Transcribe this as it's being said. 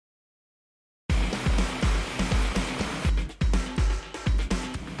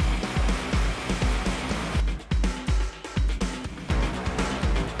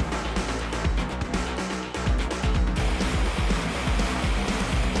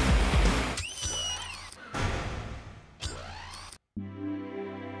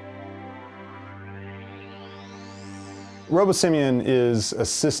Robosimian is a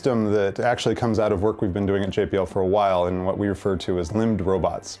system that actually comes out of work we've been doing at JPL for a while in what we refer to as limbed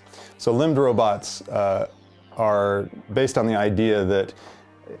robots. So limbed robots are based on the idea that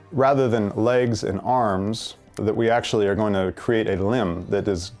rather than legs and arms, that we actually are going to create a limb that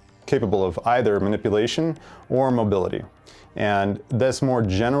is capable of either manipulation or mobility. And this more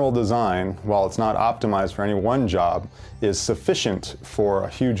general design, while it's not optimized for any one job, is sufficient for a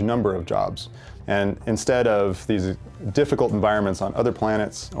huge number of jobs. And instead of these difficult environments on other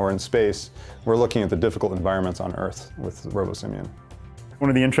planets or in space, we're looking at the difficult environments on Earth with Robosimian. One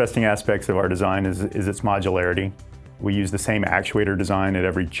of the interesting aspects of our design is its modularity. We use the same actuator design at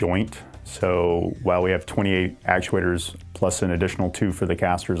every joint. So while we have 28 actuators plus an additional 2 for the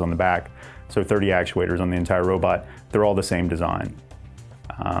casters on the back, so 30 actuators on the entire robot, they're all the same design.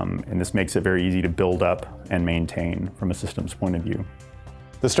 And this makes it very easy to build up and maintain from a systems point of view.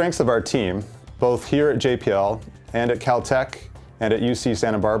 The strengths of our team, both here at JPL and at Caltech and at UC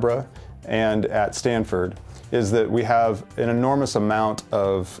Santa Barbara and at Stanford, is that we have an enormous amount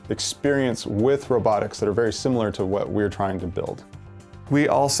of experience with robotics that are very similar to what we're trying to build. We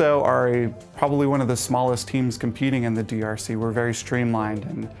also are probably one of the smallest teams competing in the DRC. We're very streamlined,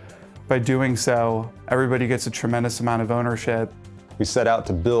 and by doing so, everybody gets a tremendous amount of ownership. We set out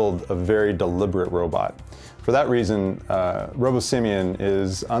to build a very deliberate robot. For that reason, Robosimian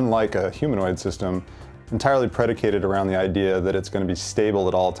is, unlike a humanoid system, entirely predicated around the idea that it's going to be stable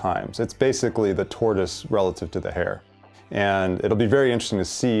at all times. It's basically the tortoise relative to the hare. And it'll be very interesting to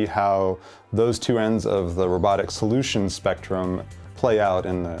see how those two ends of the robotic solution spectrum play out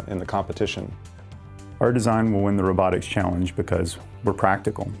in the competition. Our design will win the robotics challenge because we're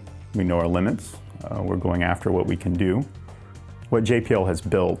practical. We know our limits. We're going after what we can do. What JPL has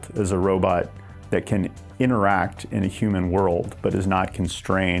built is a robot that can interact in a human world, but is not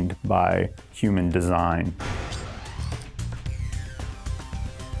constrained by human design.